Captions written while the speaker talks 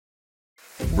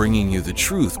bringing you the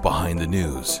truth behind the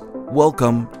news.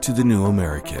 Welcome to The New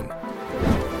American.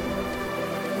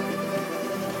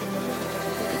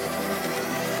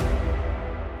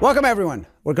 Welcome, everyone.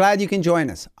 We're glad you can join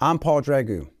us. I'm Paul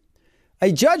Dragu.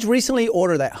 A judge recently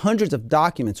ordered that hundreds of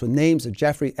documents with names of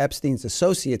Jeffrey Epstein's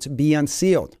associates be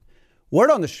unsealed. Word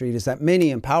on the street is that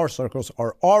many in power circles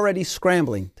are already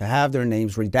scrambling to have their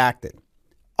names redacted.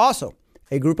 Also,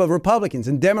 a group of Republicans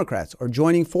and Democrats are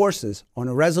joining forces on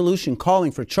a resolution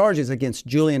calling for charges against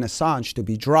Julian Assange to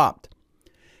be dropped.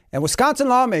 And Wisconsin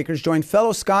lawmakers joined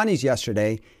fellow Scotties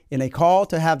yesterday in a call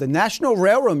to have the National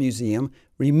Railroad Museum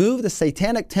remove the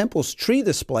Satanic Temple's tree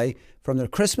display from their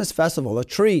Christmas festival of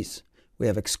trees. We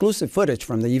have exclusive footage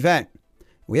from the event.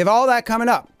 We have all that coming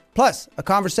up, plus a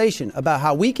conversation about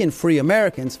how we can free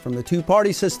Americans from the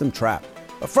two-party system trap.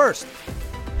 But first,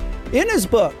 in his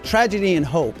book, Tragedy and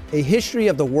Hope, A History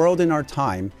of the World in Our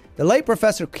Time, the late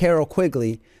Professor Carroll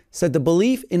Quigley said the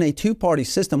belief in a two-party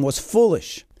system was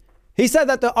foolish. He said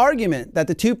that the argument that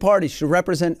the two parties should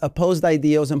represent opposed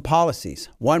ideals and policies,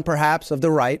 one perhaps of the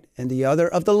right and the other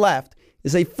of the left,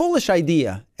 is a foolish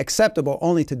idea acceptable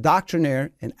only to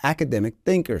doctrinaire and academic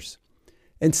thinkers.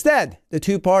 Instead, the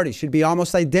two parties should be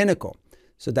almost identical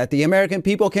so that the American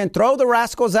people can throw the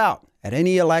rascals out at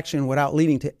any election without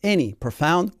leading to any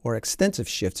profound or extensive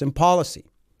shifts in policy.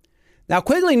 Now,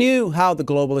 Quigley knew how the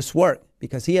globalists work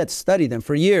because he had studied them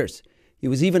for years. He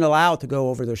was even allowed to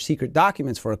go over their secret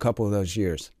documents for a couple of those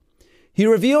years. He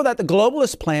revealed that the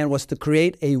globalist plan was to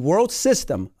create a world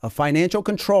system of financial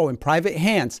control in private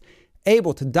hands,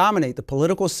 able to dominate the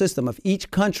political system of each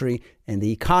country and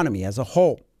the economy as a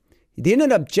whole. He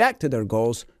didn't object to their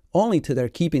goals, only to their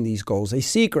keeping these goals a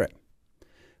secret.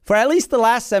 For at least the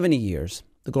last 70 years,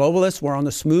 the globalists were on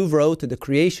the smooth road to the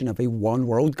creation of a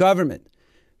one-world government.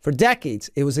 For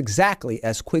decades, it was exactly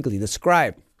as Quigley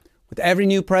described. With every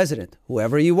new president,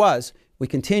 whoever he was, we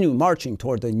continue marching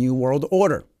toward the new world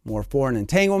order. More foreign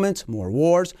entanglements, more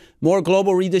wars, more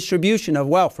global redistribution of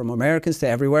wealth from Americans to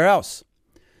everywhere else.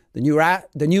 The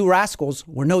new rascals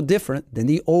were no different than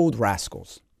the old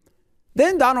rascals.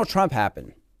 Then Donald Trump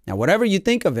happened. Now, whatever you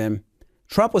think of him,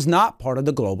 Trump was not part of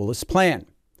the globalist plan.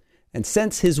 And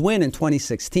since his win in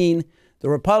 2016, the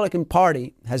Republican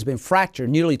Party has been fractured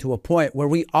nearly to a point where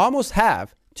we almost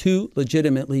have two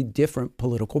legitimately different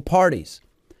political parties.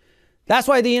 That's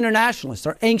why the internationalists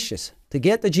are anxious to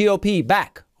get the GOP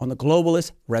back on the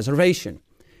globalist reservation.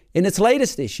 In its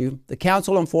latest issue, the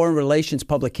Council on Foreign Relations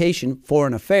publication,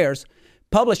 Foreign Affairs,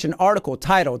 published an article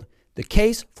titled, "The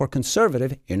Case for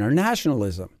Conservative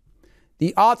Internationalism."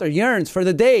 The author yearns for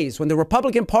the days when the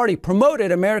Republican Party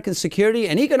promoted American security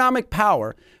and economic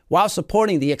power while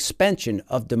supporting the expansion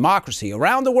of democracy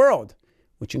around the world,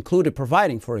 which included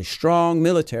providing for a strong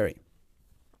military.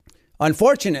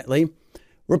 Unfortunately,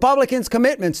 Republicans'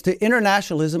 commitments to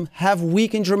internationalism have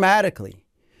weakened dramatically.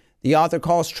 The author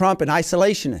calls Trump an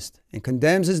isolationist and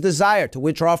condemns his desire to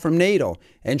withdraw from NATO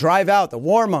and drive out the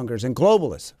warmongers and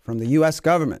globalists from the U.S.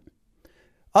 government.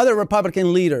 Other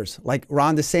Republican leaders like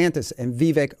Ron DeSantis and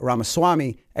Vivek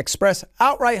Ramaswamy express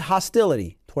outright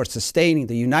hostility towards sustaining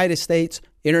the United States'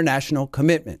 international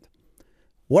commitment.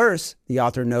 Worse, the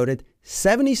author noted,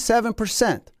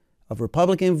 77% of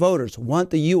Republican voters want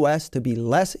the U.S. to be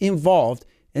less involved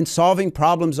in solving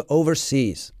problems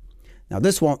overseas. Now,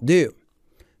 this won't do.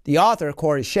 The author,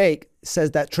 Corey Sheikh,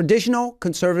 says that traditional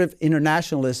conservative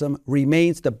internationalism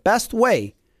remains the best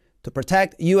way to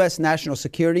protect U.S. national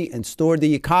security and steward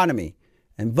the economy,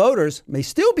 and voters may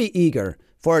still be eager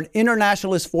for an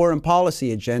internationalist foreign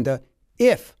policy agenda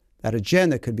if that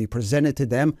agenda could be presented to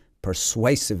them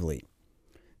persuasively.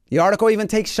 The article even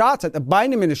takes shots at the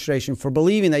Biden administration for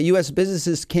believing that U.S.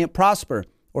 businesses can't prosper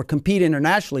or compete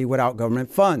internationally without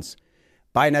government funds.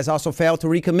 Biden has also failed to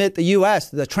recommit the U.S.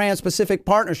 to the Trans-Pacific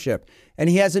Partnership, and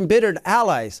he has embittered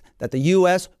allies that the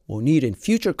U.S. will need in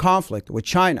future conflict with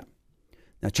China.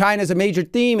 Now, China is a major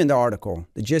theme in the article,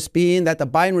 the gist being that the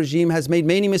Biden regime has made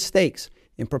many mistakes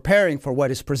in preparing for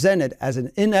what is presented as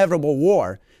an inevitable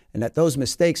war, and that those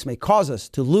mistakes may cause us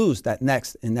to lose that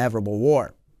next inevitable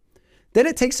war. Then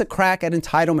it takes a crack at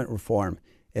entitlement reform.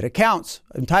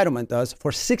 Entitlement does, for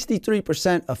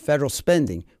 63% of federal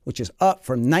spending, which is up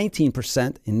from 19%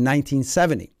 in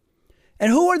 1970.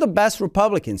 And who are the best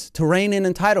Republicans to rein in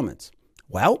entitlements?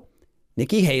 Well,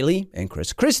 Nikki Haley and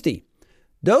Chris Christie.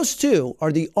 Those two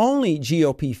are the only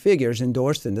GOP figures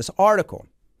endorsed in this article.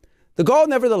 The goal,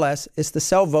 nevertheless, is to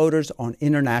sell voters on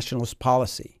internationalist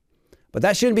policy. But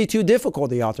that shouldn't be too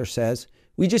difficult, the author says.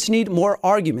 We just need more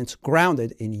arguments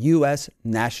grounded in U.S.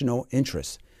 national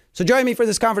interests. So joining me for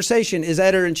this conversation is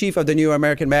editor-in-chief of the New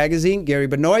American Magazine, Gary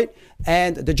Benoit,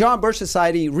 and the John Birch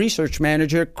Society research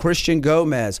manager, Christian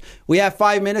Gomez. We have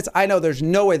 5 minutes. I know there's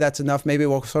no way that's enough. Maybe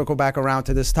we'll circle back around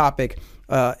to this topic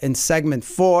in segment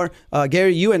 4.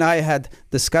 Gary, you and I had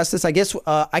discussed this. I guess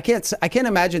I can't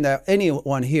imagine that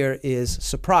anyone here is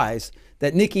surprised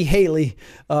that Nikki Haley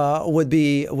would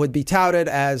be touted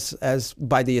as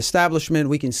by the establishment.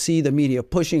 We can see the media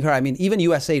pushing her. I mean, even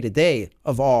USA Today,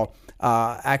 of all,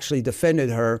 actually defended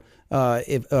her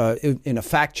in a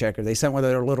fact checker. They sent one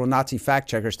of their little Nazi fact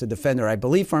checkers to defend her, I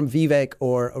believe from Vivek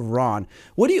or Ron.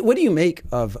 What do you make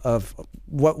of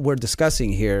what we're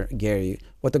discussing here, Gary,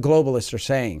 what the globalists are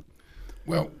saying?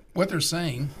 Well, what they're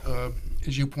saying,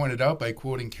 as you pointed out by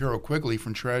quoting Carol Quigley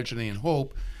from Tragedy and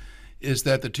Hope, is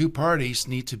that the two parties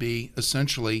need to be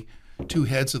essentially two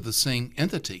heads of the same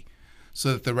entity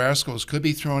so that the rascals could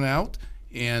be thrown out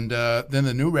and then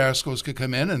the new rascals could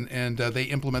come in and they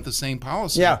implement the same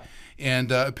policy. Yeah.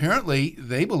 And apparently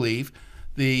they believe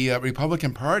the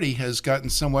Republican Party has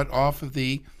gotten somewhat off of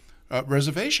the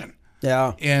reservation.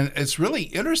 Yeah. And it's really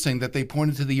interesting that they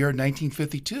pointed to the year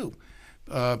 1952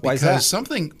 Why is that? because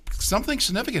something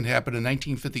significant happened in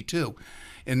 1952.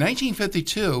 In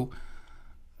 1952,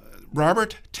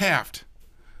 Robert Taft,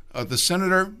 the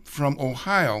senator from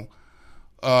Ohio,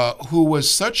 who was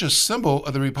such a symbol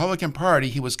of the Republican Party,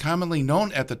 he was commonly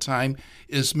known at the time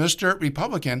as Mr.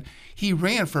 Republican. He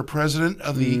ran for president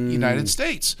of the United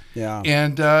States. Yeah.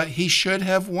 And he should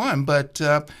have won, but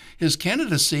his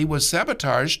candidacy was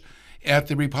sabotaged at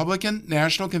the Republican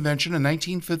National Convention in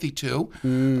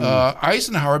 1952.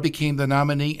 Eisenhower became the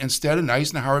nominee instead, and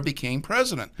Eisenhower became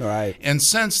president. Right. And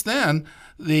since then,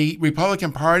 the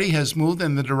Republican Party has moved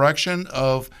in the direction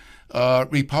of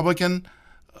Republican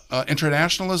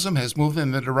internationalism, has moved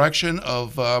in the direction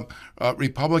of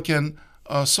Republican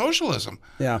socialism.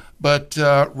 Yeah. But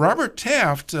Robert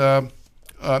Taft,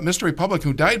 Mr. Republican,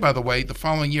 who died, by the way, the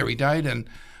following year, he died in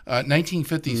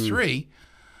 1953.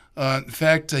 In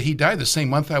fact, he died the same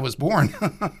month I was born.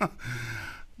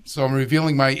 So I'm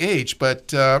revealing my age.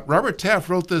 But Robert Taft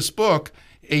wrote this book,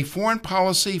 A Foreign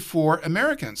Policy for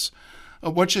Americans,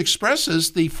 which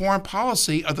expresses the foreign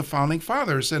policy of the Founding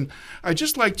Fathers. And I'd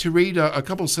just like to read a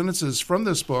couple sentences from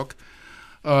this book.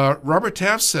 Robert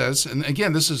Taft says, and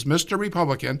again, this is Mr.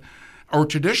 Republican, our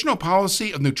traditional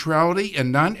policy of neutrality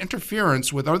and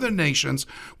non-interference with other nations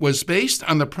was based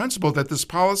on the principle that this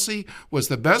policy was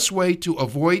the best way to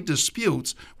avoid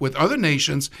disputes with other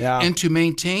nations and to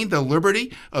maintain the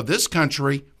liberty of this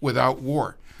country without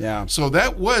war. Yeah. So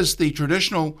that was the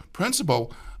traditional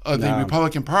principle of the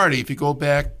Republican Party, if you go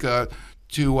back to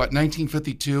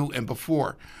 1952 and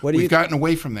before. We've gotten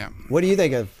away from that. What do you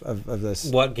think of this?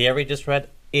 What Gary just read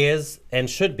is and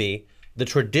should be the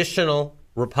traditional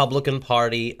Republican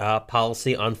Party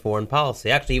policy on foreign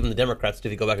policy. Actually, even the Democrats,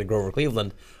 if you go back to Grover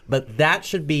Cleveland. But that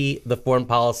should be the foreign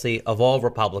policy of all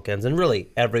Republicans and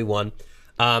really everyone.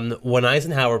 When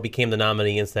Eisenhower became the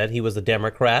nominee instead, he was a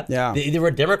Democrat. Yeah. There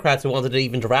were Democrats who wanted to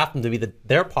even draft him to be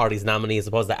their party's nominee as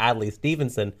opposed to Adlai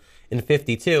Stevenson in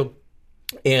 52.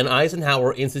 And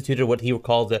Eisenhower instituted what he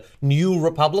called the New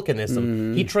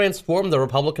Republicanism. He transformed the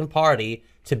Republican Party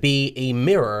to be a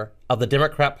mirror of the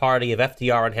Democrat Party of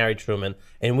FDR and Harry Truman.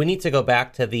 And we need to go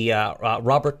back to the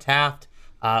Robert Taft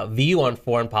view on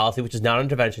foreign policy, which is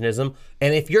non-interventionism.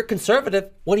 And if you're conservative,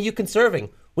 what are you conserving?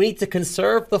 We need to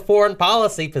conserve the foreign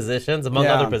policy positions, among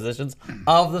other positions,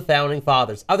 of the Founding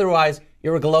Fathers. Otherwise,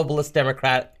 you're a globalist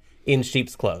Democrat in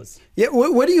sheep's clothes. Yeah,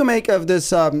 what do you make of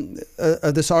this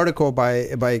article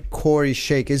by Corey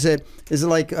Shake? Is it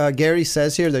like Gary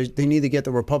says here, they need to get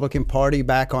the Republican Party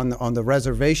back on the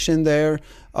reservation there,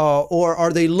 or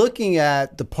are they looking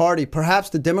at the party?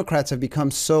 Perhaps the Democrats have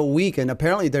become so weak, and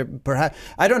apparently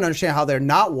I don't understand how they're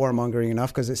not warmongering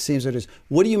enough, because it seems it is.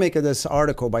 What do you make of this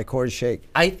article by Corey Shake?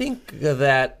 I think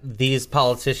that these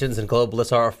politicians and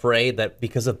globalists are afraid that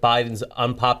because of Biden's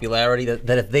unpopularity,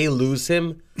 that if they lose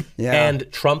him and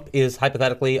Trump is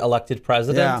hypothetically elected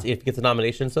president, if he gets a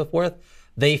nomination and so forth,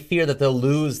 they fear that they'll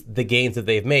lose the gains that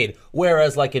they've made.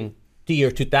 Whereas like in the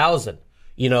year 2000,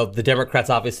 the Democrats,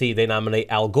 obviously, they nominate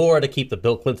Al Gore to keep the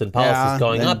Bill Clinton policies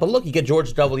going on. But look, you get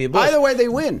George W. Bush. Either way, they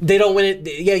win. They don't win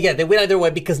it. They win either way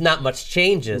because not much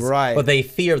changes. Right. But they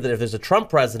fear that if there's a Trump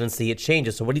presidency, it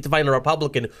changes. So we need to find a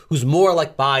Republican who's more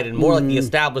like Biden, more like the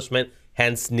establishment,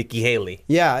 hence Nikki Haley.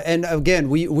 Yeah, and again,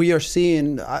 we are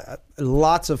seeing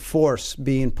lots of force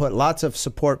being put, lots of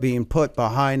support being put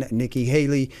behind Nikki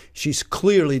Haley. She's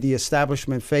clearly the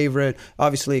establishment favorite.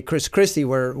 Obviously, Christie,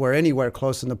 were anywhere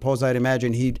close in the polls, I'd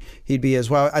imagine he'd be as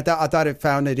well. I thought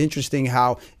found it interesting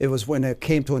how it was when it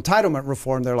came to entitlement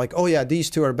reform, they're like, oh yeah, these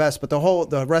two are best, but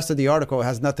the rest of the article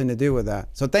has nothing to do with that.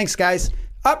 So thanks, guys.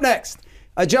 Up next,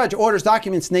 a judge orders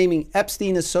documents naming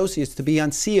Epstein associates to be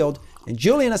unsealed, and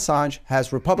Julian Assange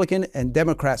has Republican and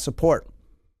Democrat support.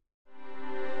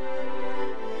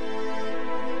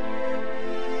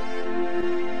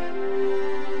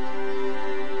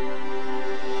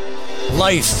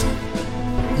 Life,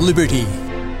 liberty,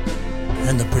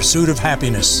 and the pursuit of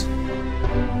happiness.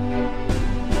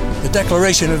 The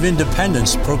Declaration of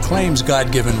Independence proclaims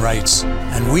God-given rights,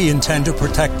 and we intend to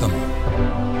protect them.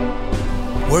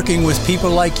 Working with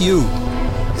people like you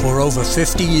for over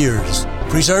 50 years,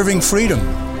 preserving freedom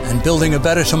and building a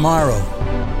better tomorrow.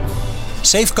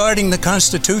 Safeguarding the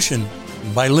Constitution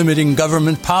by limiting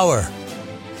government power.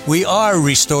 We are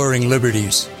restoring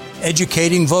liberties,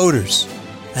 educating voters,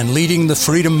 and leading the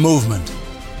freedom movement.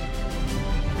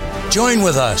 Join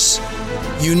with us.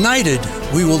 United,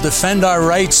 we will defend our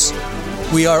rights.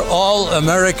 We are all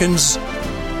Americans.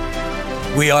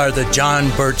 We are the John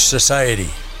Birch Society.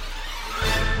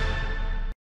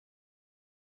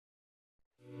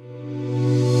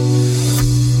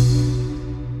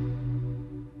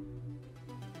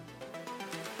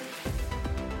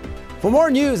 For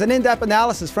more news and in-depth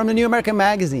analysis from the New American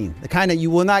Magazine, the kind that you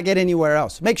will not get anywhere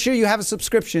else, make sure you have a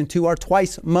subscription to our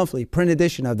twice-monthly print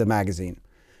edition of the magazine.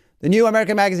 The New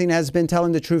American Magazine has been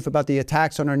telling the truth about the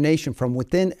attacks on our nation from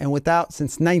within and without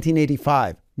since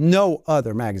 1985. No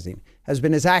other magazine has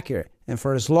been as accurate and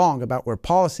for as long about where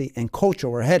policy and culture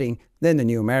were heading than the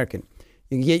New American.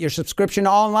 You can get your subscription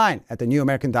online at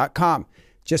thenewamerican.com.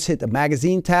 Just hit the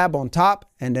magazine tab on top,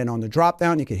 and then on the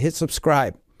drop-down, you can hit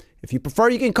subscribe. If you prefer,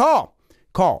 you can call.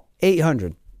 Call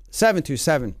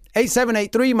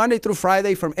 800-727-8783 Monday through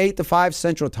Friday from 8 to 5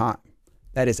 Central Time.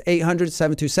 That is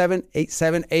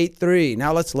 800-727-8783.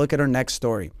 Now let's look at our next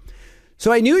story.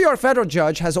 So a New York federal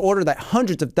judge has ordered that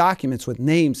hundreds of documents with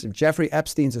names of Jeffrey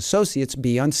Epstein's associates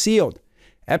be unsealed.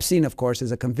 Epstein, of course,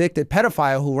 is a convicted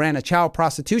pedophile who ran a child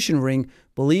prostitution ring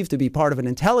believed to be part of an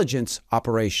intelligence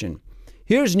operation.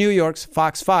 Here's New York's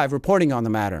Fox 5 reporting on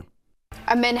the matter.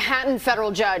 A Manhattan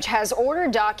federal judge has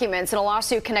ordered documents in a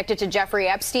lawsuit connected to Jeffrey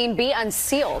Epstein be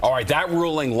unsealed. All right, that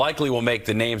ruling likely will make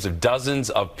the names of dozens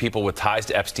of people with ties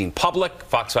to Epstein public.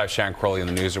 Fox 5 Sharon Crowley in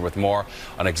the newsroom with more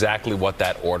on exactly what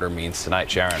that order means tonight.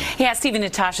 Sharon. Yeah, Stephen,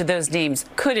 Natasha, those names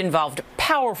could involve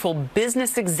powerful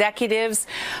business executives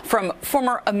from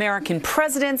former American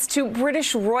presidents to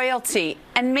British royalty,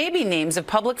 and maybe names of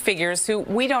public figures who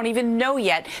we don't even know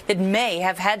yet that may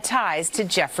have had ties to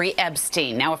Jeffrey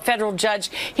Epstein. Now, a federal judge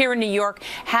here in New York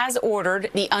has ordered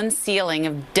the unsealing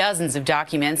of dozens of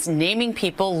documents naming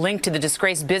people linked to the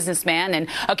disgraced businessman and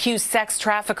accused sex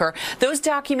trafficker. Those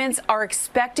documents are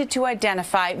expected to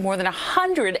identify more than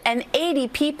 180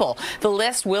 people. The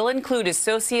list will include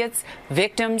associates,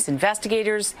 victims,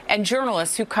 investigators, and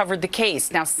journalists who covered the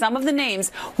case. Now, some of the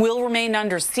names will remain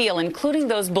under seal, including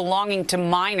those belonging to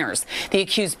minors. The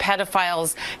accused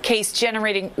pedophile's case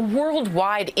generating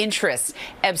worldwide interest.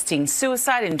 Epstein's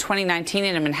suicide in 2019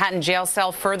 in a Manhattan jail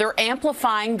cell further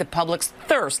amplifying the public's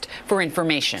thirst for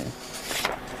information.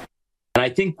 And I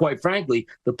think, quite frankly,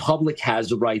 the public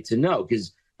has a right to know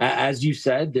because, as you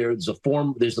said, there's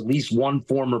at least one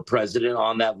former president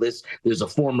on that list. There's a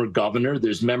former governor.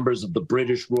 There's members of the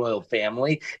British royal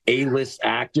family, A-list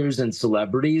actors and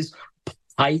celebrities,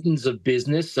 titans of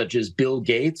business such as Bill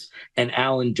Gates and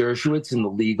Alan Dershowitz in the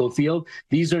legal field.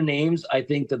 These are names I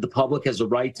think that the public has a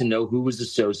right to know who was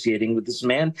associating with this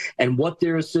man and what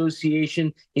their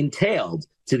association entailed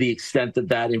to the extent that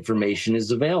that information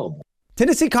is available.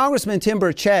 Tennessee Congressman Tim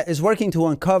Burchett is working to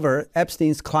uncover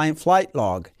Epstein's client flight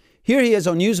log. Here he is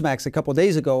on Newsmax a couple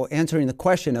days ago answering the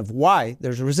question of why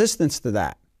there's resistance to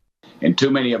that. And too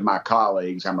many of my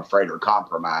colleagues, I'm afraid, are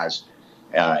compromised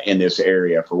in this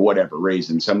area for whatever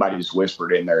reason. Somebody just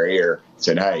whispered in their ear,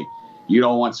 said, hey, you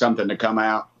don't want something to come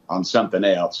out on something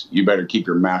else. You better keep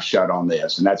your mouth shut on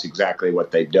this. And that's exactly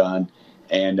what they've done.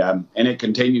 And it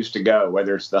continues to go,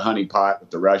 whether it's the honeypot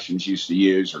that the Russians used to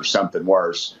use or something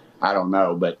worse. I don't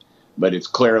know. But it's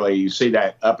clearly, you see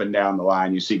that up and down the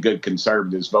line. You see good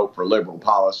conservatives vote for liberal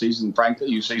policies. And frankly,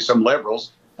 you see some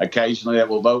liberals occasionally that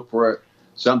will vote for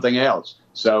something else.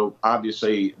 So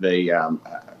obviously the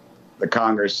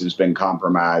Congress has been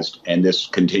compromised, and this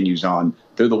continues on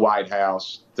through the White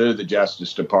House, through the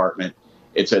Justice Department.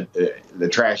 The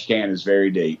trash can is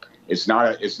very deep. It's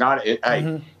not it's not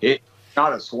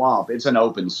not a swamp. It's an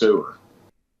open sewer.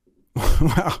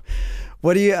 Wow.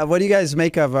 What do you guys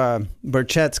make of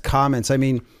Burchett's comments? I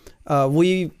mean,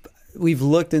 we've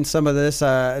looked in some of this.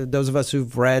 Those of us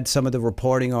who've read some of the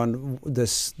reporting on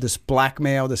this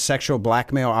blackmail, the sexual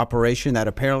blackmail operation that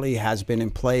apparently has been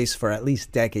in place for at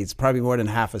least decades, probably more than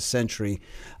half a century.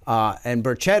 And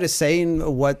Burchett is saying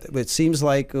what it seems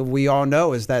like we all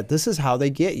know is that this is how they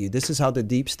get you. This is how the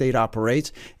deep state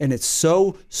operates. And it's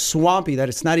so swampy that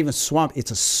it's not even swamp.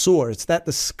 It's a sewer. It's that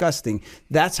disgusting.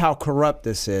 That's how corrupt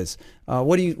this is.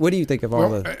 What do you think of all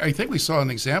the... I think we saw an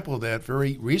example of that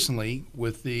very recently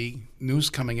with the news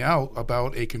coming out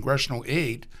about a congressional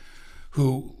aide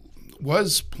who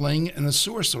was playing in a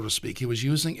sewer, so to speak. He was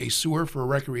using a sewer for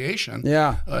recreation,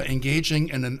 engaging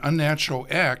in an unnatural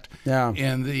act. Yeah.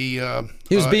 And the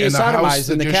he was being sodomized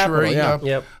in the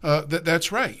Capitol.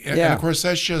 That's right. And of course,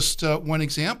 that's just one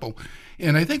example.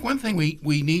 And I think one thing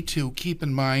we need to keep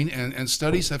in mind, and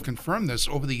studies have confirmed this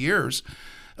over the years,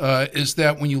 is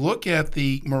that when you look at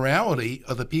the morality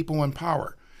of the people in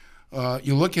power,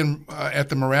 you look at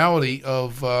the morality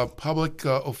of public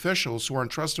officials who are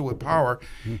entrusted with power,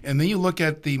 and then you look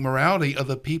at the morality of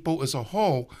the people as a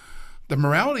whole. The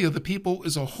morality of the people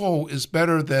as a whole is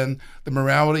better than the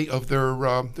morality of their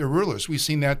rulers. We've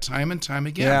seen that time and time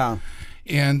again. Yeah.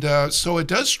 And so it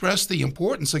does stress the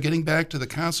importance of getting back to the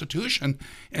Constitution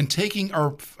and taking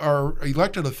our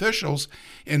elected officials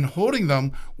and holding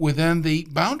them within the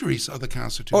boundaries of the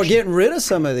Constitution. Or getting rid of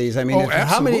some of these. I mean,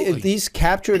 how many of these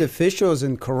captured officials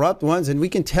and corrupt ones, and we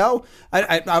can tell,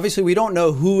 obviously we don't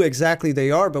know who exactly they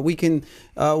are, but we can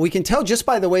tell just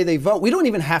by the way they vote. We don't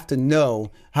even have to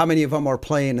know how many of them are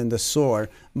playing in the sewer,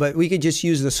 but we could just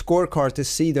use the scorecard to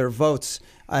see their votes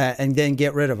and then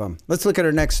get rid of them. Let's look at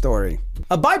our next story.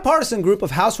 A bipartisan group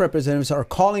of House representatives are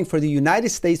calling for the United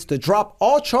States to drop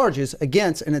all charges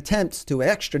against an attempt to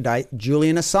extradite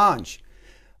Julian Assange.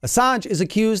 Assange is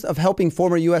accused of helping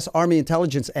former U.S. Army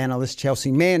intelligence analyst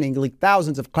Chelsea Manning leak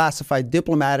thousands of classified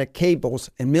diplomatic cables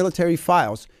and military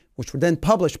files, which were then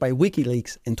published by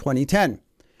WikiLeaks in 2010.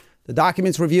 The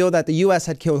documents reveal that the U.S.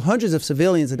 had killed hundreds of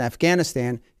civilians in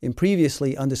Afghanistan in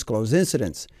previously undisclosed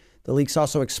incidents. The leaks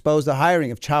also exposed the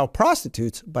hiring of child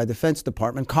prostitutes by Defense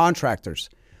Department contractors.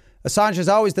 Assange has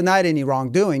always denied any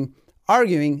wrongdoing,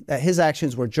 arguing that his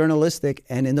actions were journalistic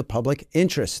and in the public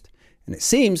interest. And it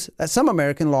seems that some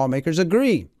American lawmakers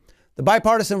agree. The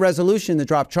bipartisan resolution to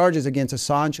drop charges against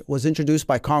Assange was introduced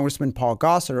by Congressman Paul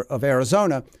Gosar of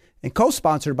Arizona and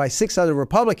co-sponsored by 6 other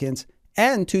Republicans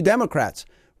and 2 Democrats,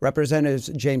 Representatives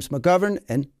James McGovern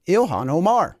and Ilhan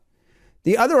Omar.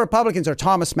 The other Republicans are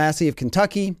Thomas Massey of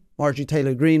Kentucky, Marjorie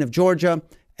Taylor Greene of Georgia,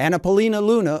 Anna Paulina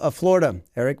Luna of Florida,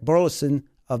 Eric Burlison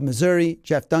of Missouri,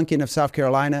 Jeff Duncan of South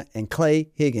Carolina, and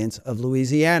Clay Higgins of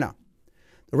Louisiana.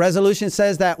 The resolution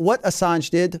says that what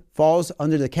Assange did falls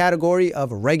under the category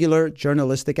of regular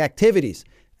journalistic activities,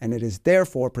 and it is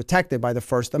therefore protected by the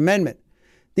First Amendment.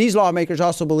 These lawmakers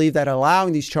also believe that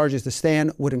allowing these charges to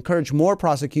stand would encourage more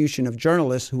prosecution of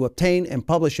journalists who obtain and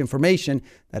publish information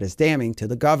that is damning to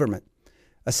the government.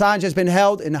 Assange has been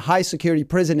held in a high-security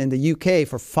prison in the UK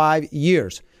for 5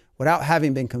 years without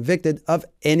having been convicted of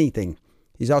anything.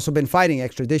 He's also been fighting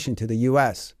extradition to the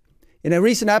U.S. In a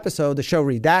recent episode, the show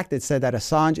Redacted said that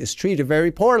Assange is treated very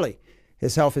poorly.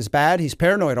 His health is bad, he's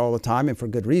paranoid all the time, and for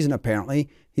good reason apparently.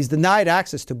 He's denied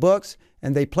access to books,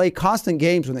 and they play constant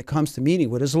games when it comes to meeting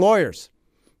with his lawyers.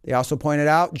 They also pointed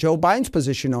out Joe Biden's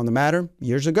position on the matter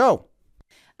years ago.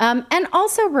 And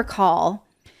also recall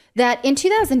that in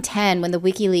 2010, when the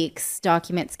WikiLeaks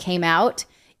documents came out,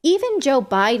 even Joe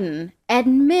Biden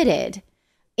admitted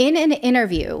in an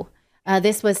interview,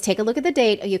 this was, take a look at the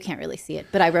date. Oh, you can't really see it,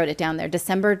 but I wrote it down there.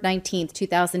 December 19th,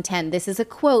 2010. This is a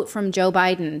quote from Joe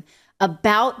Biden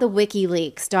about the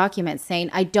WikiLeaks documents saying,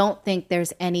 I don't think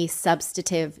there's any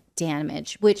substantive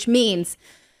damage, which means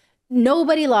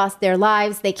nobody lost their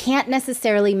lives. They can't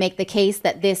necessarily make the case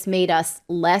that this made us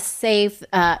less safe.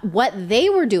 What they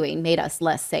were doing made us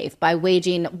less safe by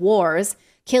waging wars,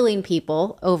 killing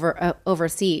people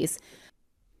overseas.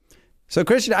 So,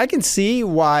 Christian, I can see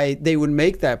why they would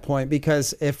make that point,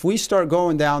 because if we start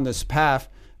going down this path,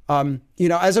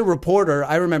 as a reporter,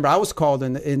 I remember I was called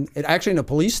in a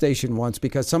police station once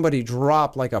because somebody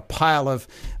dropped like a pile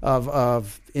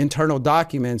of internal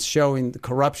documents showing the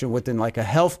corruption within like a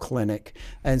health clinic.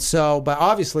 And so, but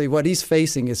obviously what he's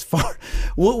facing is far.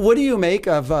 What do you make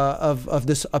of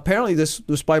this, apparently this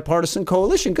bipartisan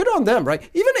coalition? Good on them, right?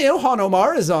 Even Ilhan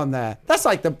Omar is on that. That's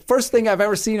like the first thing I've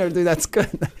ever seen her do. That's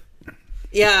good.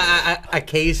 Yeah,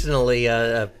 occasionally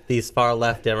these far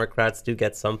left Democrats do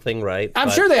get something right. I'm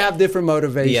sure they have different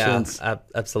motivations. Yeah,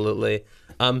 absolutely.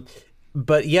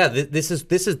 But yeah, this is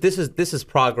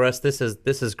progress. This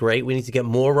is great. We need to get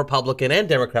more Republican and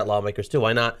Democrat lawmakers too.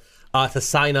 Why not to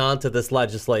sign on to this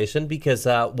legislation? Because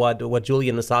what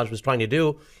Julian Assange was trying to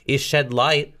do is shed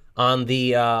light on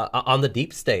the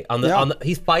deep state.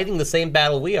 He's fighting the same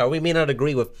battle we are. We may not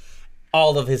agree with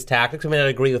all of his tactics. We may not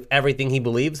agree with everything he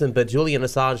believes in, but Julian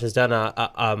Assange has done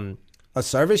a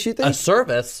service, you think? A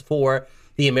service for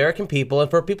the American people and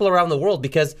for people around the world,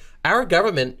 because our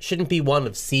government shouldn't be one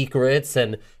of secrets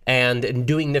and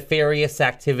doing nefarious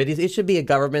activities. It should be a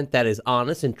government that is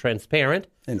honest and transparent.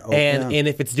 And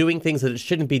if it's doing things that it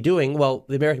shouldn't be doing, well,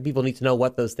 the American people need to know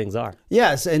what those things are.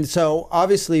 Yes, and so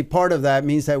obviously part of that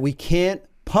means that we can't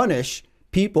punish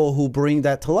people who bring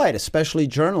that to light, especially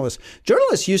journalists.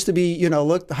 Journalists used to be,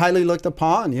 highly looked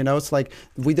upon. It's like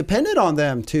we depended on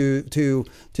them to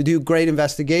do great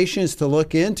investigations, to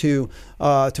look into,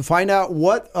 to find out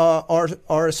what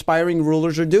our aspiring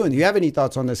rulers are doing. Do you have any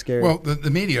thoughts on this, Gary? Well,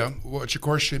 the media, which of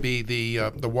course should be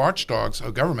the watchdogs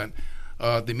of government,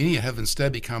 the media have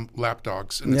instead become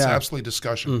lapdogs, and it's absolutely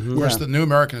discussion. Of course, the New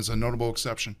American is a notable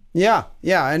exception. Yeah,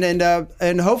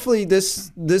 and hopefully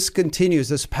this continues,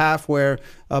 this path where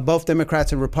both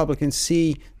Democrats and Republicans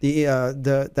see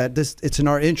that it's in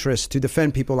our interest to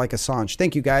defend people like Assange.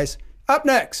 Thank you, guys. Up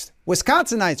next,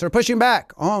 Wisconsinites are pushing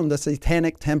back on the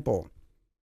Satanic Temple.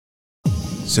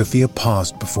 Sophia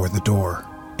paused before the door.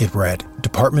 It read,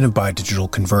 Department of Bidigital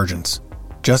Convergence.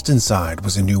 Just inside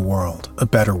was a new world, a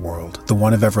better world, the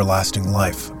one of everlasting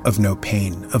life, of no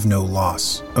pain, of no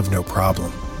loss, of no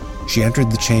problem. She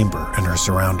entered the chamber and her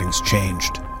surroundings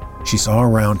changed. She saw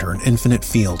around her an infinite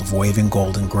field of waving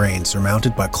golden grain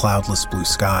surmounted by cloudless blue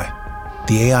sky.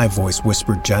 The AI voice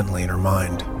whispered gently in her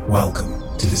mind,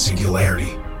 Welcome to the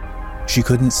singularity. She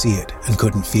couldn't see it and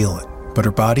couldn't feel it, but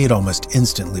her body had almost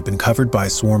instantly been covered by a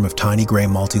swarm of tiny gray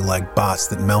multi-legged bots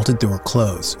that melted through her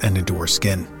clothes and into her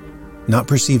skin. Not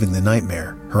perceiving the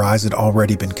nightmare, her eyes had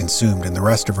already been consumed and the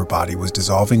rest of her body was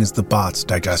dissolving as the bots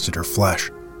digested her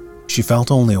flesh. She felt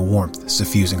only a warmth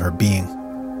suffusing her being.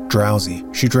 Drowsy,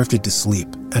 she drifted to sleep,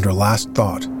 and her last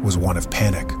thought was one of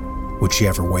panic. Would she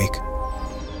ever wake?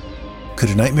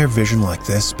 Could a nightmare vision like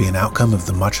this be an outcome of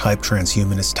the much-hyped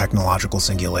transhumanist technological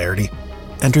singularity?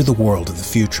 Enter the world of the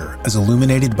future as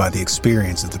illuminated by the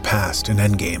experience of the past in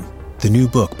Endgame, the new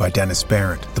book by Dennis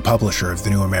Barrett, the publisher of the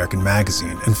New American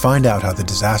Magazine, and find out how the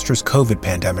disastrous COVID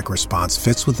pandemic response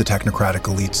fits with the technocratic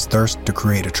elite's thirst to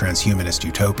create a transhumanist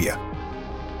utopia.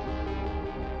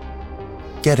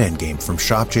 Get Endgame from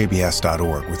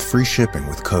shopjbs.org with free shipping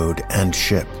with code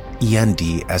ENDSHIP,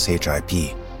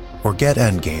 ENDSHIP. Or get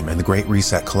Endgame and the Great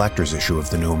Reset Collector's issue of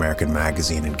the New American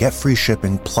Magazine and get free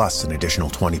shipping plus an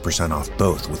additional 20% off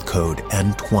both with code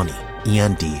END20,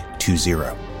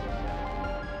 END20.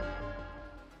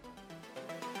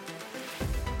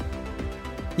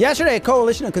 Yesterday, a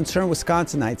coalition of concerned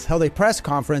Wisconsinites held a press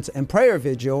conference and prayer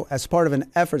vigil as part of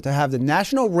an effort to have the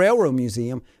National Railroad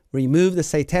Museum remove the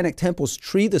Satanic Temple's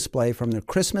tree display from their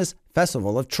Christmas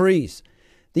Festival of Trees.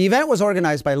 The event was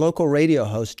organized by local radio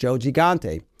host Joe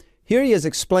Gigante. Here he is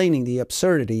explaining the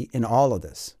absurdity in all of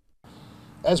this.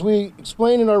 As we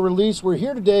explained in our release, we're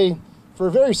here today for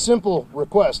a very simple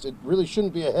request. It really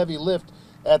shouldn't be a heavy lift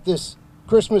at this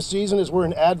Christmas season as we're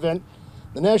in Advent.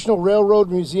 The National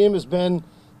Railroad Museum has been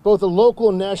both a local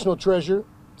and national treasure.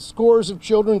 Scores of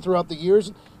children throughout the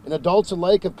years and adults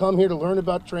alike have come here to learn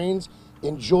about trains,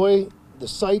 enjoy the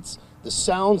sights, the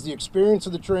sounds, the experience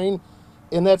of the train,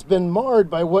 and that's been marred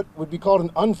by what would be called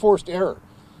an unforced error,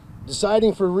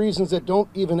 deciding for reasons that don't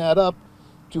even add up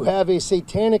to have a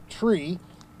satanic tree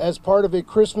as part of a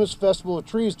Christmas Festival of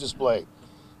Trees display.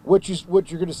 What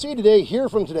you're going to see today, hear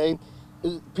from today,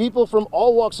 is people from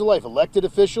all walks of life, elected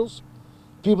officials,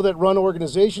 people that run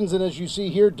organizations, and as you see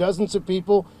here, dozens of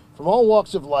people from all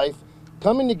walks of life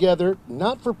coming together,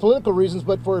 not for political reasons,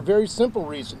 but for a very simple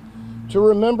reason, to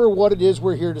remember what it is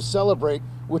we're here to celebrate,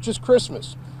 which is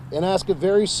Christmas, and ask a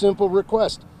very simple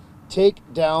request. Take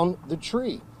down the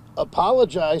tree.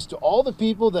 Apologize to all the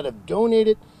people that have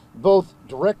donated, both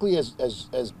directly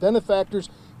as benefactors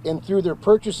and through their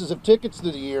purchases of tickets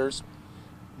through the years.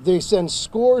 They send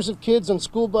scores of kids on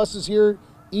school buses here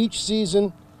each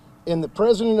season. And the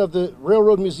president of the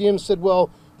Railroad Museum said, well,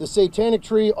 the Satanic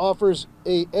Tree offers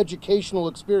a educational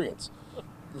experience.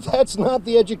 That's not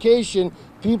the education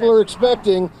people are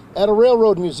expecting at a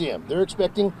railroad museum. They're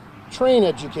expecting train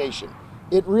education.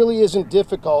 It really isn't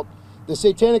difficult. The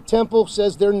Satanic Temple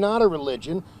says they're not a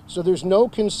religion, so there's no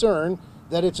concern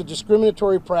that it's a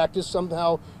discriminatory practice.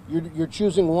 Somehow you're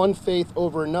choosing one faith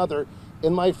over another.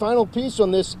 And my final piece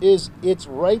on this is it's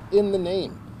right in the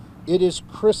name. It is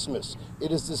Christmas.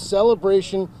 It is the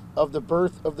celebration of the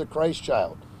birth of the Christ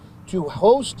child. To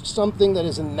host something that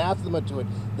is anathema to it,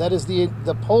 that is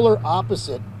the polar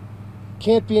opposite,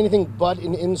 can't be anything but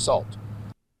an insult.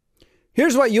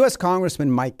 Here's what U.S. Congressman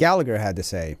Mike Gallagher had to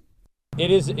say.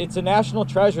 It's a national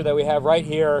treasure that we have right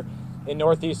here in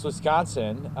Northeast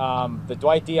Wisconsin. The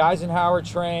Dwight D. Eisenhower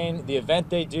train, the event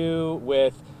they do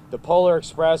with the Polar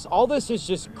Express, all this is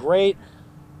just great,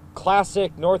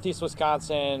 classic Northeast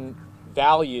Wisconsin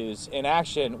values in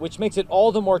action, which makes it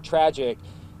all the more tragic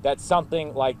that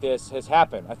something like this has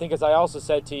happened. I think, as I also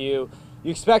said to you,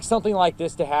 you expect something like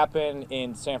this to happen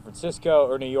in San Francisco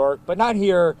or New York, but not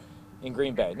here in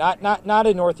Green Bay, not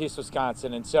in Northeast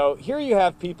Wisconsin. And so here you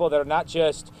have people that are not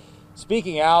just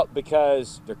speaking out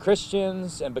because they're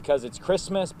Christians and because it's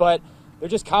Christmas, but they're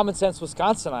just common sense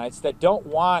Wisconsinites that don't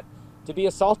want to be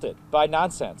assaulted by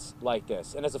nonsense like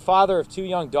this. And as a father of 2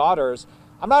 young daughters,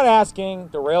 I'm not asking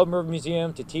the Railroad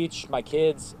Museum to teach my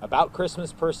kids about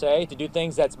Christmas per se, to do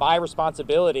things that's my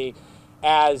responsibility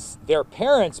as their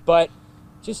parents, but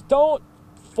just don't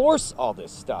force all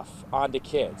this stuff onto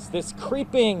kids. This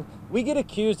creeping, we get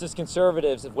accused as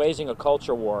conservatives of waging a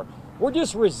culture war. We're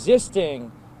just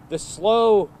resisting the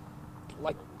slow,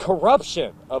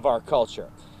 corruption of our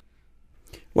culture.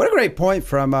 What a great point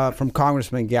from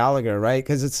Congressman Gallagher, right?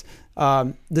 Because it's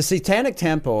the Satanic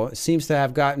Temple seems to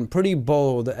have gotten pretty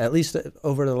bold, at least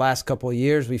over the last couple of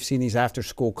years. We've seen these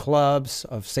after-school clubs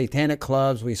of satanic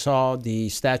clubs. We saw the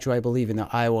statue, I believe, in the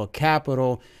Iowa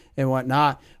Capitol and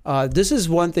whatnot. This is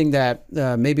one thing that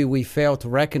maybe we fail to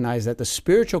recognize, that the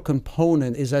spiritual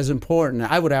component is as important,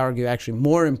 I would argue actually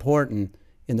more important,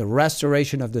 in the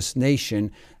restoration of this nation.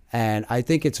 And I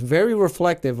think it's very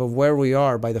reflective of where we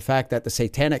are by the fact that the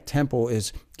Satanic Temple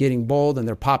is getting bold and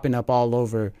they're popping up all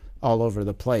over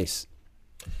the place.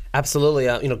 Absolutely.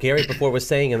 Gary before was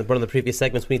saying in one of the previous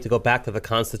segments, we need to go back to the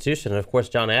Constitution. And of course,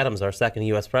 John Adams, our second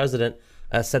U.S. president,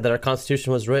 said that our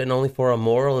Constitution was written only for a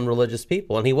moral and religious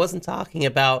people. And he wasn't talking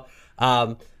about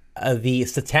the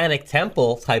Satanic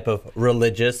Temple type of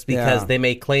religious, because they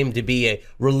may claim to be a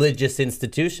religious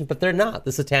institution, but they're not.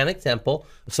 The Satanic Temple,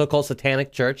 the so-called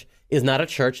Satanic Church, is not a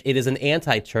church. It is an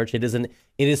anti-church. It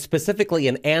is specifically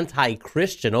an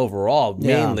anti-Christian overall,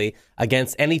 mainly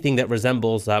against anything that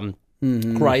resembles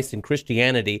Christ and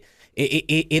Christianity.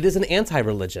 It is an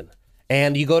anti-religion.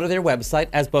 And you go to their website,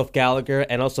 as both Gallagher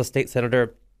and also State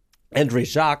Senator Andre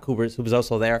Jacques, who was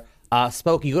also there,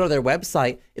 spoke. You go to their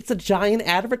website, it's a giant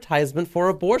advertisement for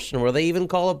abortion, where they even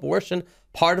call abortion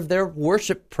part of their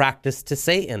worship practice to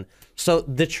Satan. So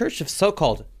the Church of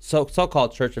so-called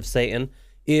Church of Satan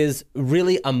is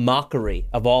really a mockery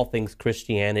of all things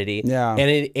Christianity. Yeah.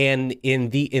 And in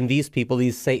these people,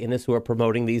 these Satanists who are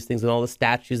promoting these things and all the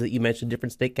statues that you mentioned,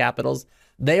 different state capitals,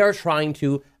 they are trying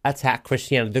to attack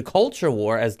Christianity. The culture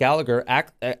war, as Gallagher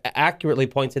accurately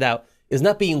pointed out, is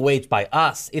not being waged by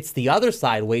us. It's the other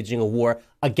side waging a war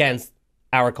against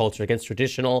our culture, against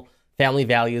traditional family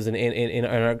values in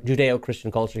our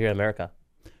Judeo-Christian culture here in America.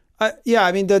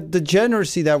 The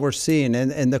degeneracy that we're seeing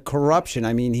and the corruption.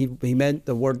 I mean, he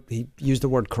used the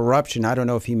word corruption. I don't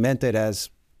know if he meant it as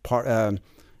part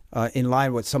in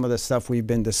line with some of the stuff we've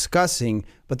been discussing,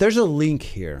 but there's a link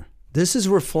here. This is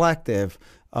reflective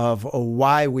of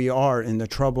why we are in the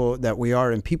trouble that we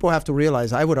are. And people have to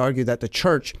realize, I would argue that the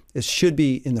church should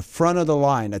be in the front of the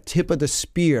line, a tip of the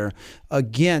spear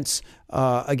against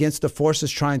the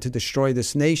forces trying to destroy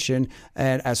this nation,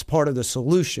 and as part of the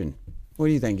solution. What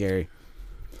do you think, Gary?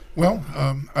 Well,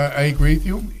 I agree with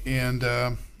you. And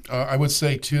I would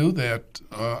say, too, that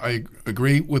I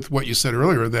agree with what you said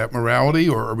earlier, that morality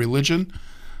or religion,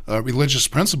 religious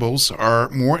principles are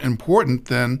more important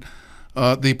than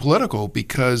the political,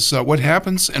 because what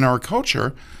happens in our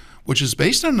culture, which is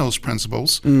based on those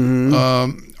principles,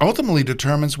 ultimately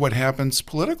determines what happens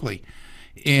politically.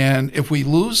 And if we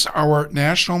lose our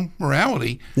national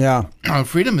morality,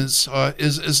 freedom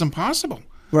is impossible.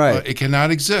 Right, it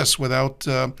cannot exist without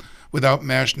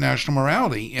national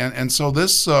morality. And so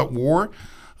this war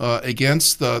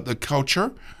against the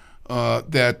culture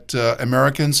that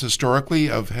Americans historically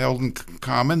have held in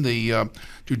common, the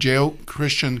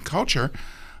Judeo-Christian culture.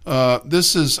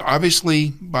 This is obviously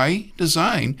by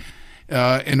design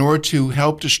in order to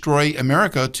help destroy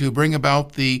America, to bring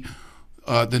about the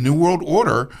New World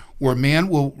Order, where man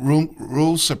will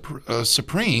rule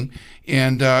supreme,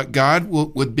 and God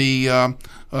would be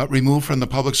removed from the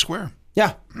public square.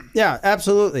 Yeah,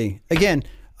 absolutely. Again,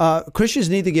 Christians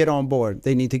need to get on board.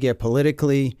 They need to get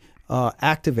politically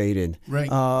activated, Right.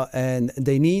 And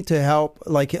they need to help.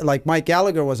 Like Mike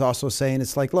Gallagher was also saying,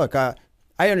 it's like, look, I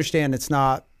understand it's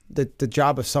not the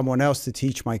job of someone else to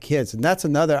teach my kids, and that's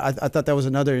another. I thought that was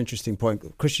another interesting point.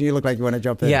 Christian, you look like you want to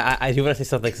jump in. Yeah, I do want to say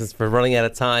something since we're running out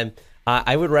of time.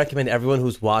 I would recommend everyone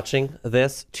who's watching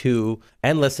this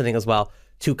and listening as well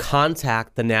to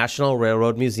contact the National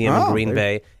Railroad Museum in Green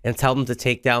Bay and tell them to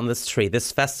take down this tree.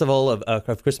 This festival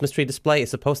of Christmas tree display is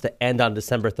supposed to end on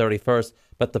December 31st,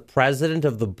 but the president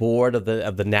of the board of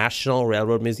the National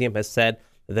Railroad Museum has said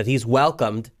that he's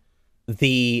welcomed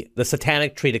the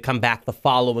satanic tree to come back the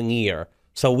following year.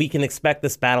 So we can expect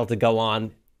this battle to go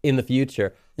on in the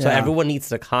future. So everyone needs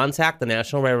to contact the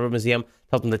National Railroad Museum,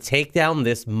 tell them to take down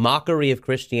this mockery of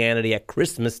Christianity at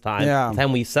Christmas time, the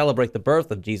time we celebrate the birth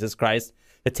of Jesus Christ,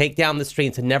 to take down this tree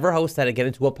and to never host that again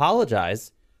and to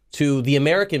apologize to the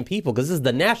American people, because this is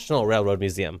the National Railroad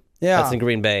Museum that's in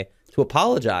Green Bay, to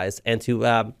apologize and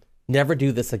to never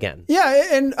do this again. Yeah,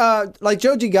 and like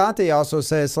Joe Gigante also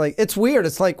says, like, it's weird.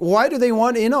 It's like, why do they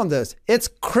want in on this? It's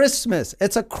Christmas.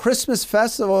 It's a Christmas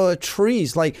festival of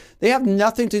trees. Like, they have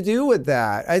nothing to do with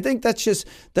that. I think that's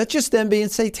just them being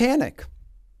satanic.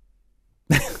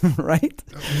 Right?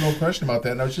 No question about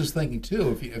that. And I was just thinking,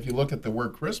 too, if you look at the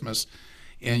word Christmas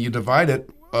and you divide it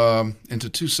into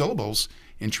two syllables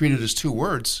and treat it as two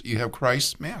words, you have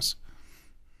Christ Mass.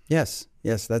 Yes,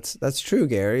 that's true,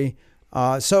 Gary.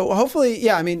 So hopefully,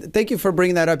 I mean, thank you for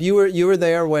bringing that up. You were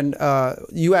there when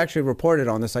you actually reported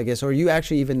on this, I guess, or you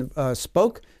actually even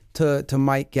spoke to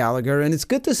Mike Gallagher. And it's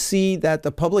good to see that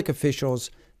the public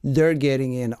officials, they're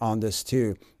getting in on this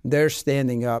too. They're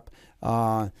standing up.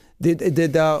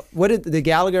 Did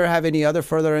Gallagher have any other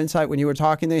further insight when you were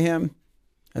talking to him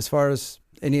as far as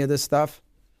any of this stuff?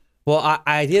 Well,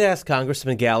 I did ask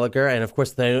Congressman Gallagher, and of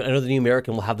course, I know the New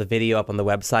American will have the video up on the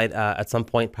website at some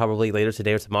point, probably later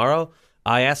today or tomorrow.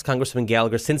 I asked Congressman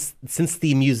Gallagher, since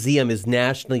the museum is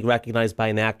nationally recognized by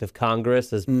an act of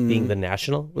Congress as being the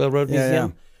National Railroad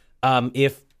Museum,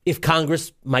 if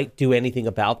Congress might do anything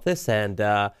about this, and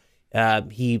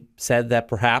he said that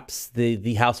perhaps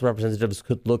the House of Representatives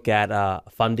could look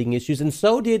at funding issues, and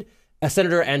so did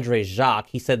Senator Andre Jacques.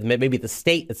 He said maybe the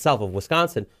state itself of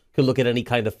Wisconsin could look at any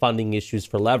kind of funding issues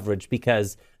for leverage,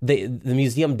 because the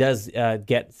museum does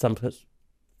get some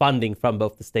funding from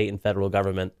both the state and federal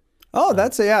government. Oh,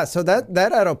 so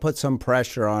that ought to put some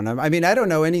pressure on him. I mean, I don't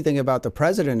know anything about the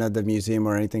president of the museum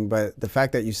or anything, but the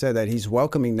fact that you said that he's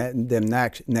welcoming them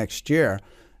next year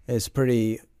is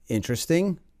pretty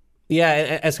interesting.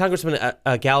 Yeah, as Congressman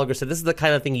Gallagher said, this is the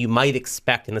kind of thing you might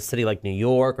expect in a city like New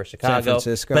York or Chicago,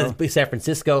 San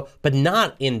Francisco, but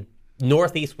not in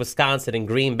Northeast Wisconsin and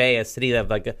Green Bay, a city of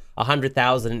like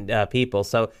 100,000 people.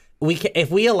 So if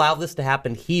we allow this to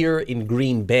happen here in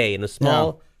Green Bay, in a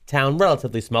small town,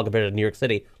 relatively small compared to New York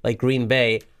City, like Green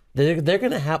Bay, they're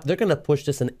gonna push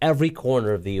this in every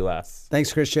corner of the U.S.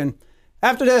 Thanks, Christian.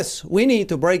 After this, we need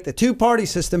to break the two-party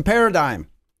system paradigm.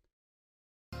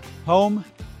 Home,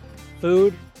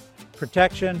 food,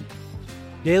 protection,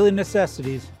 daily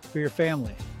necessities for your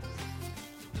family.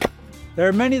 There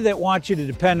are many that want you to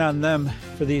depend on them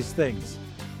for these things.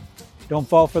 Don't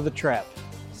fall for the trap.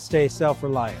 Stay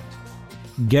self-reliant.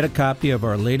 Get a copy of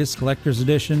our latest collector's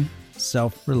edition,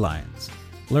 Self-Reliance.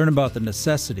 Learn about the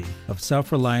necessity of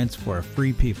self-reliance for a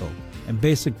free people and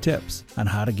basic tips on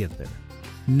how to get there.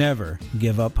 Never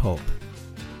give up hope.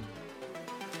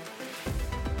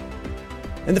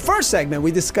 In the first segment,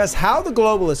 we discussed how the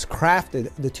globalists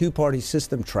crafted the two-party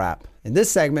system trap. In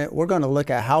this segment, we're going to look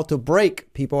at how to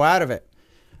break people out of it.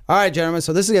 All right, gentlemen,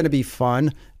 so this is going to be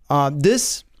fun.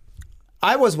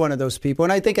 I was one of those people,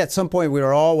 and I think at some point we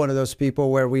were all one of those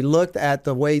people where we looked at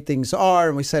the way things are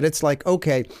and we said, it's like,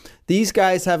 okay, these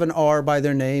guys have an R by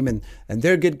their name and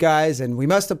they're good guys and we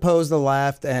must oppose the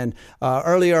left. And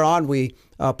earlier on, we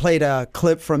played a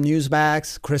clip from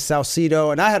Newsmax, Chris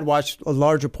Salcido, and I had watched a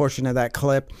larger portion of that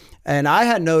clip. And I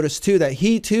had noticed, too, that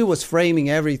he, too, was framing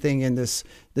everything in this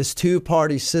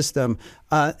two-party system.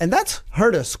 And that's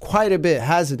hurt us quite a bit,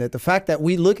 hasn't it? The fact that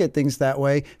we look at things that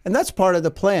way. And that's part of the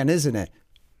plan, isn't it?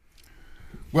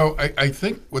 Well, I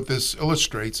think what this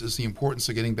illustrates is the importance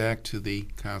of getting back to the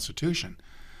Constitution.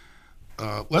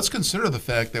 Let's consider the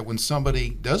fact that when somebody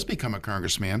does become a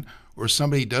congressman or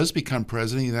somebody does become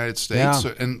president of the United States,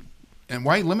 and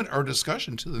why limit our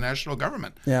discussion to the national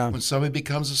government? When somebody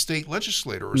becomes a state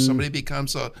legislator or somebody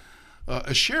becomes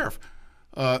a sheriff,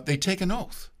 they take an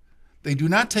oath. They do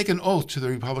not take an oath to the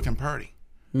Republican Party.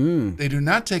 They do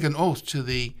not take an oath to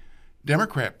the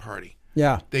Democrat Party.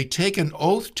 They take an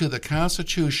oath to the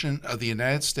Constitution of the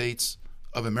United States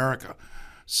of America.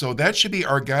 So that should be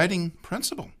our guiding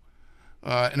principle.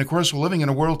 And of course, we're living in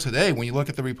a world today, when you look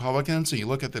at the Republicans and you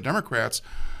look at the Democrats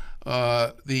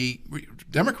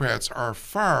are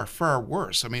far, far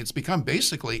worse. I mean, it's become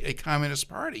basically a communist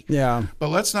party. Yeah. But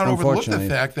let's not overlook the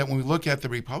fact that when we look at the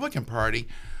Republican Party,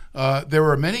 there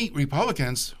are many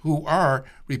Republicans who are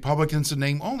Republicans in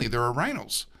name only. There are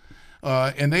rhinos.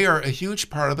 And they are a huge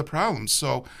part of the problem.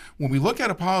 So when we look at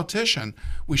a politician,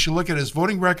 we should look at his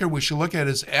voting record, we should look at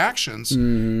his actions,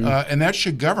 and that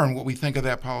should govern what we think of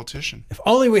that politician. If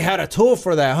only we had a tool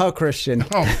for that, huh, Christian?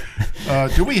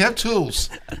 Do we have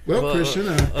tools? Well, Christian.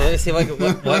 Let me see what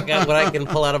I can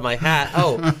pull out of my hat.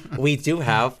 Oh, we do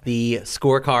have the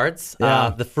scorecards,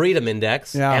 the Freedom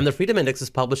Index, and the Freedom Index is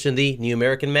published in the New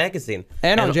American Magazine.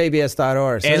 And on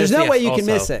JBS.org. So there's no way you can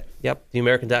miss it. Yep,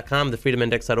 newamerican.com, the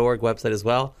freedomindex.org website as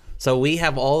well. So we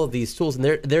have all of these tools, and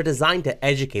they're designed to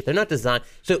educate. They're not designed.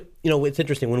 So, it's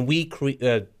interesting. When we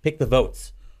pick the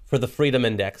votes for the Freedom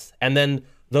Index, and then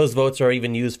those votes are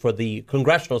even used for the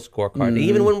congressional scorecard,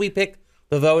 even when we pick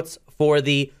the votes for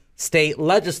the state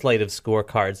legislative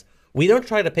scorecards, we don't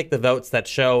try to pick the votes that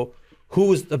show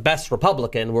who's the best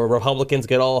Republican, where Republicans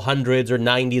get all hundreds or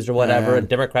 90s or whatever, and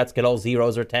Democrats get all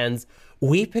zeros or tens.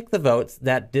 We pick the votes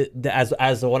that,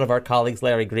 as one of our colleagues,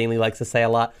 Larry Greenlee, likes to say a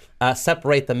lot,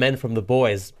 separate the men from the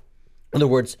boys. In other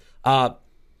words,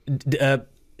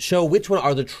 show which one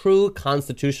are the true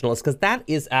constitutionalists, because that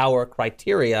is our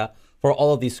criteria for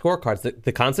all of these scorecards,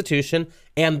 the Constitution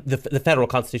and the federal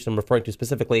Constitution I'm referring to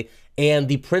specifically, and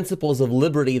the principles of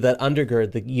liberty that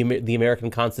undergird the American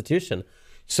Constitution.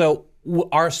 So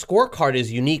our scorecard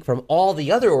is unique from all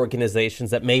the other organizations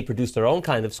that may produce their own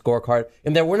kind of scorecard,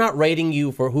 in that we're not rating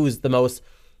you for who's the most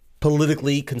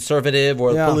politically conservative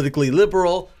or politically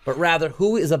liberal, but rather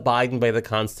who is abiding by the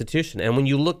Constitution. And when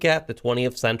you look at the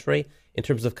 20th century in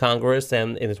terms of Congress,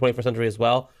 and in the 21st century as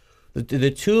well,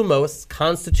 the two most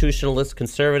constitutionalist,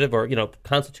 conservative, or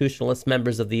constitutionalist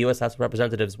members of the U.S. House of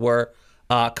Representatives were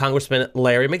Congressman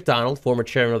Larry McDonald, former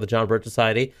chairman of the John Birch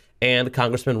Society, and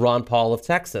Congressman Ron Paul of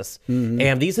Texas.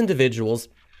 And these individuals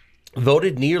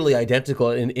voted nearly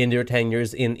identical in their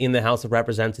tenures in the House of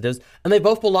Representatives, and they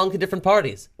both belonged to different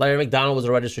parties. Larry McDonald was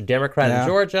a registered Democrat in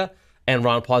Georgia, and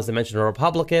Ron Paul, as I mentioned, a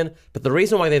Republican. But the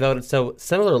reason why they voted so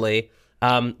similarly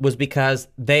was because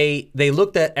they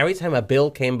looked at every time a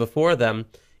bill came before them,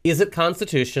 is it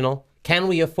constitutional? Can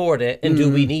we afford it? And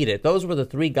do we need it? Those were the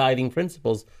three guiding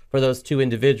principles for those two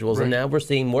individuals. Right. And now we're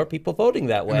seeing more people voting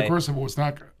that way. And of course, if it was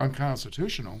not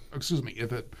unconstitutional,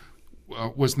 if it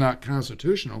was not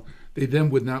constitutional, they then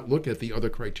would not look at the other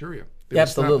criteria. They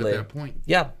Absolutely. Would stop at that point.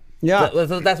 Yeah.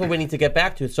 That's what we need to get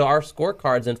back to. So our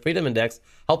scorecards and Freedom Index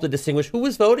help to distinguish who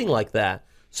is voting like that.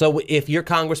 So if your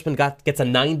congressman gets a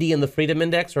 90 in the Freedom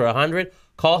Index or 100,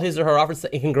 call his or her office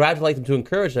and congratulate them to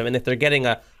encourage them. And if they're getting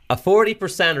a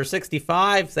 40% or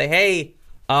 65, say, hey,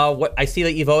 I see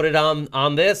that you voted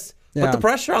on this. Put the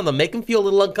pressure on them. Make them feel a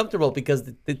little uncomfortable,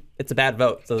 because it's a bad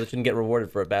vote, so they shouldn't get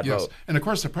rewarded for a bad vote. And of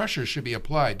course, the pressure should be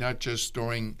applied not just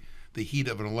during the heat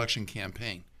of an election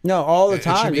campaign. No, all the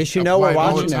time. They should know we're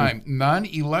watching all the time.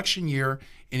 Non-election year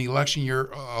and election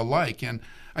year alike. And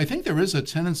I think there is a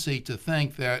tendency to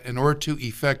think that in order to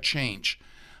effect change,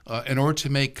 in order to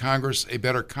make Congress a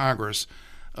better Congress,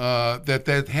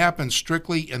 that happens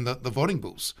strictly in the voting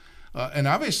booths. And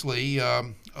obviously,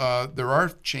 there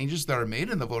are changes that are made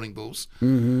in the voting booths,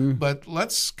 but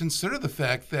let's consider the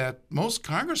fact that most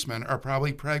congressmen are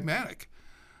probably pragmatic.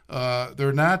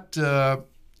 They're not,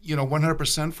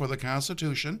 100% for the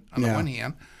Constitution on the one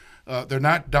hand. They're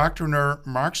not doctrinaire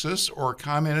Marxists or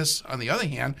communists on the other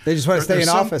hand. They just want to stay in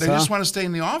office. They just want to stay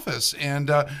in the office,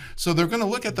 and so they're going to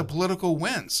look at the political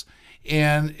wins.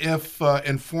 And if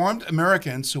informed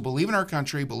Americans who believe in our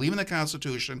country, believe in the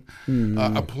Constitution,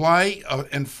 apply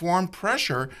informed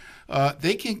pressure,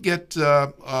 they can get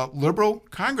liberal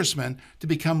congressmen to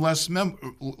become less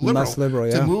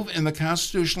liberal, to move in the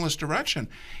constitutionalist direction.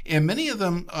 And many of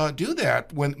them do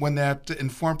that when that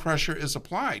informed pressure is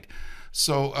applied.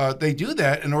 So they do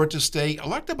that in order to stay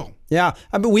electable. Yeah,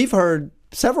 I mean, we've heard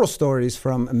several stories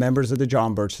from members of the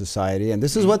John Birch Society, and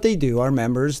this is what they do. Our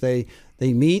members, they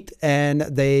meet and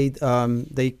they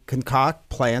concoct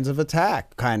plans of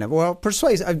attack, kind of. Well,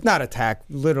 persuasive, not attack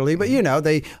literally, but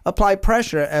they apply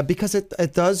pressure because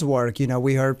it does work.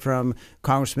 We heard from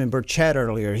Congressman Burchett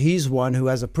earlier. He's one who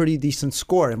has a pretty decent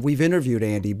score, and we've interviewed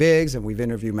Andy Biggs and we've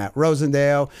interviewed Matt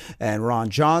Rosendale and Ron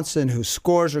Johnson, whose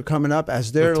scores are coming up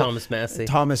as their Thomas Massey.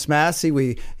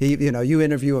 You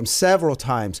interview him several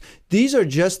times. These are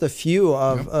just a few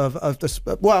of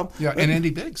the and Andy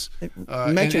Biggs.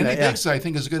 Mention Andy Biggs I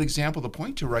think, is a good example to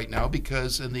point to right now,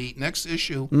 because in the next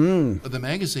issue of the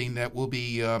magazine that will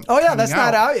be that's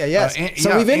not out yet. Yes,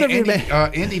 we've interviewed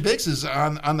Andy Biggs is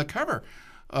on the cover.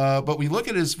 But we look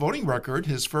at his voting record.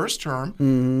 His first term,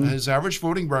 his average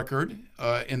voting record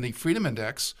in the Freedom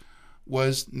Index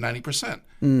was 90%.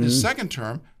 His second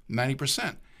term,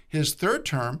 90%. His third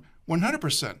term,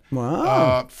 100%.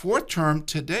 Wow. Fourth term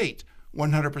to date,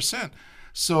 100%.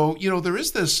 So, there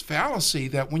is this fallacy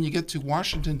that when you get to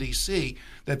Washington, D.C.,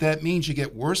 that means you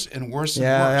get worse and worse and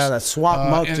worse. Yeah, that swamp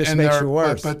muck just makes you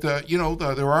worse. But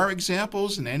there are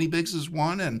examples, and Andy Biggs is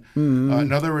one, and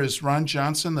another is Ron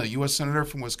Johnson, the U.S. Senator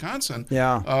from Wisconsin,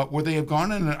 where they have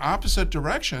gone in an opposite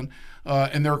direction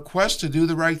in their quest to do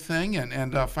the right thing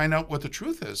and find out what the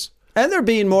truth is. And they're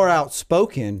being more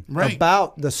outspoken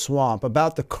about the swamp,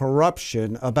 about the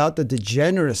corruption, about the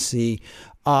degeneracy.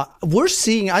 We're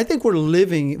seeing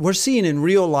in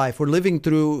real life, we're living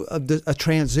through a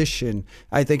transition,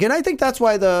 I think. And I think that's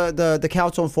why the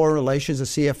Council on Foreign Relations, the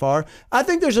CFR, I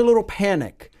think there's a little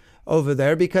panic over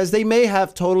there because they may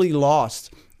have totally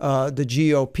lost the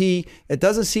GOP. It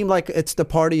doesn't seem like it's the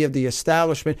party of the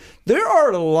establishment. There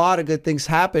are a lot of good things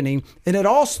happening, and it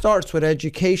all starts with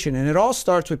education, and it all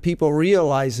starts with people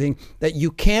realizing that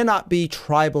you cannot be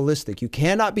tribalistic. You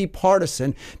cannot be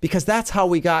partisan, because that's how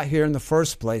we got here in the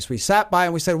first place. We sat by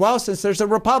and we said, well, since there's a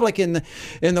Republican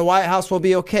in the White House, we'll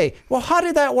be okay. Well, how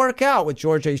did that work out with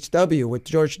George W.?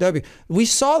 We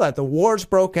saw that. The wars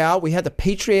broke out. We had the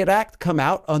Patriot Act come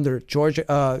out under George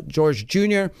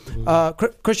Jr.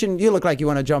 Christian, you look like you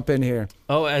want to jump in here.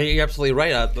 Oh, you're absolutely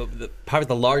right. Probably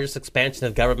the largest expansion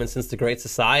of government since the Great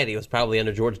Society was probably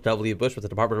under George W. Bush with the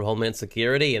Department of Homeland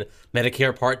Security, and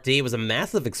Medicare Part D was a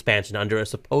massive expansion under a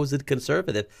supposed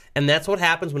conservative. And that's what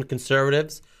happens when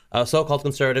conservatives, so-called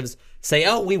conservatives, say,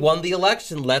 "Oh, we won the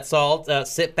election. Let's all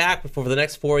sit back for the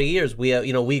next 4 years.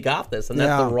 We got this," and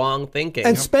that's the wrong thinking.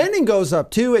 And spending goes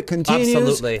up too. It continues.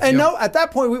 Absolutely. And at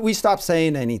that point, we stop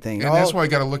saying anything. And that's why I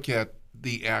got to look at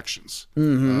the actions.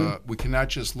 We cannot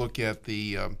just look at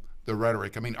the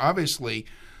rhetoric. I mean, obviously,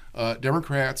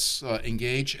 Democrats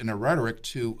engage in a rhetoric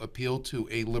to appeal to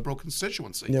a liberal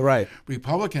constituency. You're right.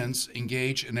 Republicans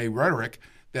engage in a rhetoric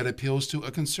that appeals to a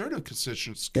conservative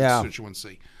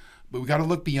constituency. But we got to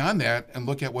look beyond that and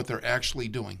look at what they're actually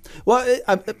doing. Well,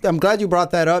 I'm glad you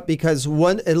brought that up, because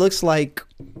it looks like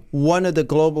one of the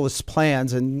globalist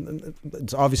plans, and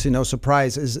it's obviously no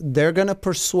surprise, is they're going to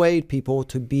persuade people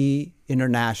to be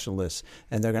internationalists,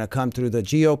 and they're going to come through the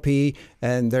GOP,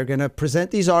 and they're going to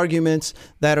present these arguments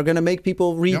that are going to make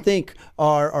people rethink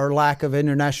our lack of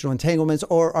international entanglements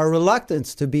or our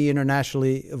reluctance to be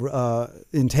internationally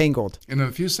entangled. In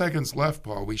a few seconds left,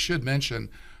 Paul, we should mention,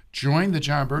 join the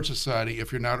John Birch Society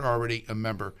if you're not already a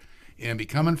member, and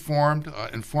become informed,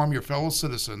 inform your fellow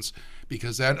citizens,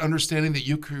 because that understanding that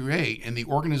you create in the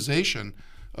organization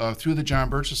through the John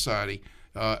Birch Society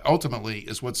ultimately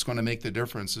is what's going to make the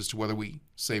difference as to whether we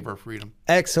save our freedom.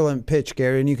 Excellent pitch,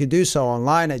 Gary, and you can do so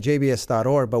online at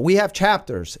jbs.org. But we have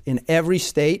chapters in every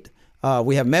state.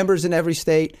 We have members in every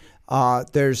state.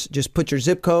 There's just put your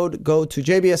zip code, go to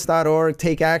jbs.org,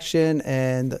 take action,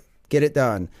 and get it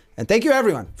done. And thank you,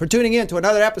 everyone, for tuning in to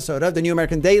another episode of The New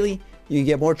American Daily. You can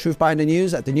get more truth behind the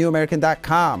news at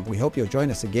thenewamerican.com. We hope you'll join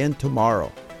us again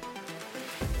tomorrow.